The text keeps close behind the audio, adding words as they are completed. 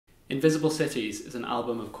Invisible Cities is an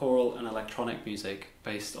album of choral and electronic music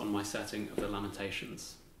based on my setting of the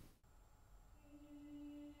Lamentations.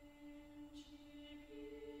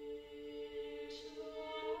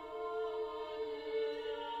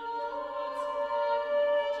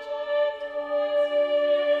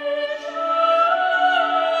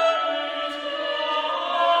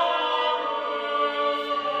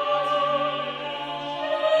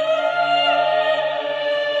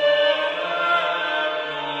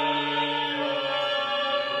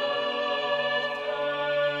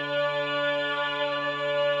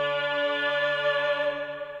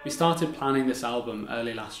 We started planning this album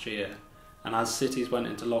early last year, and as cities went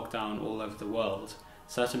into lockdown all over the world,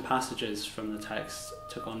 certain passages from the text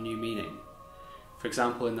took on new meaning. For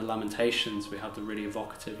example, in the Lamentations we have the really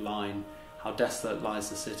evocative line, "How desolate lies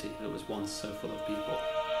the city that was once so full of people."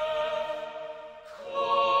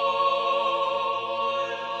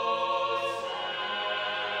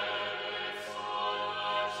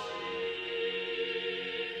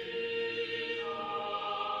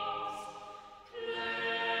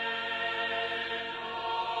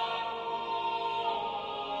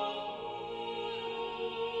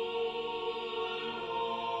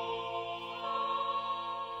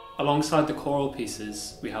 Alongside the choral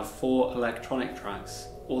pieces, we have 4 electronic tracks,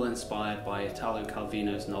 all inspired by Italo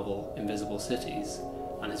Calvino's novel Invisible Cities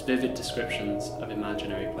and his vivid descriptions of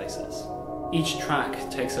imaginary places. Each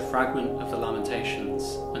track takes a fragment of the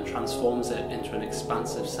Lamentations and transforms it into an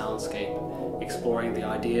expansive soundscape, exploring the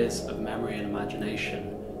ideas of memory and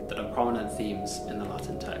imagination that are prominent themes in the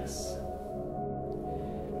Latin texts.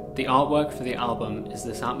 The artwork for the album is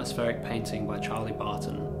this atmospheric painting by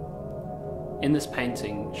Barton. In this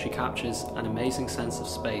painting, she captures an amazing sense of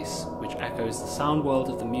space which echoes the sound world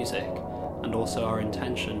of the music and also our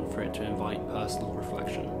intention for it to invite personal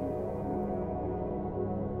reflection.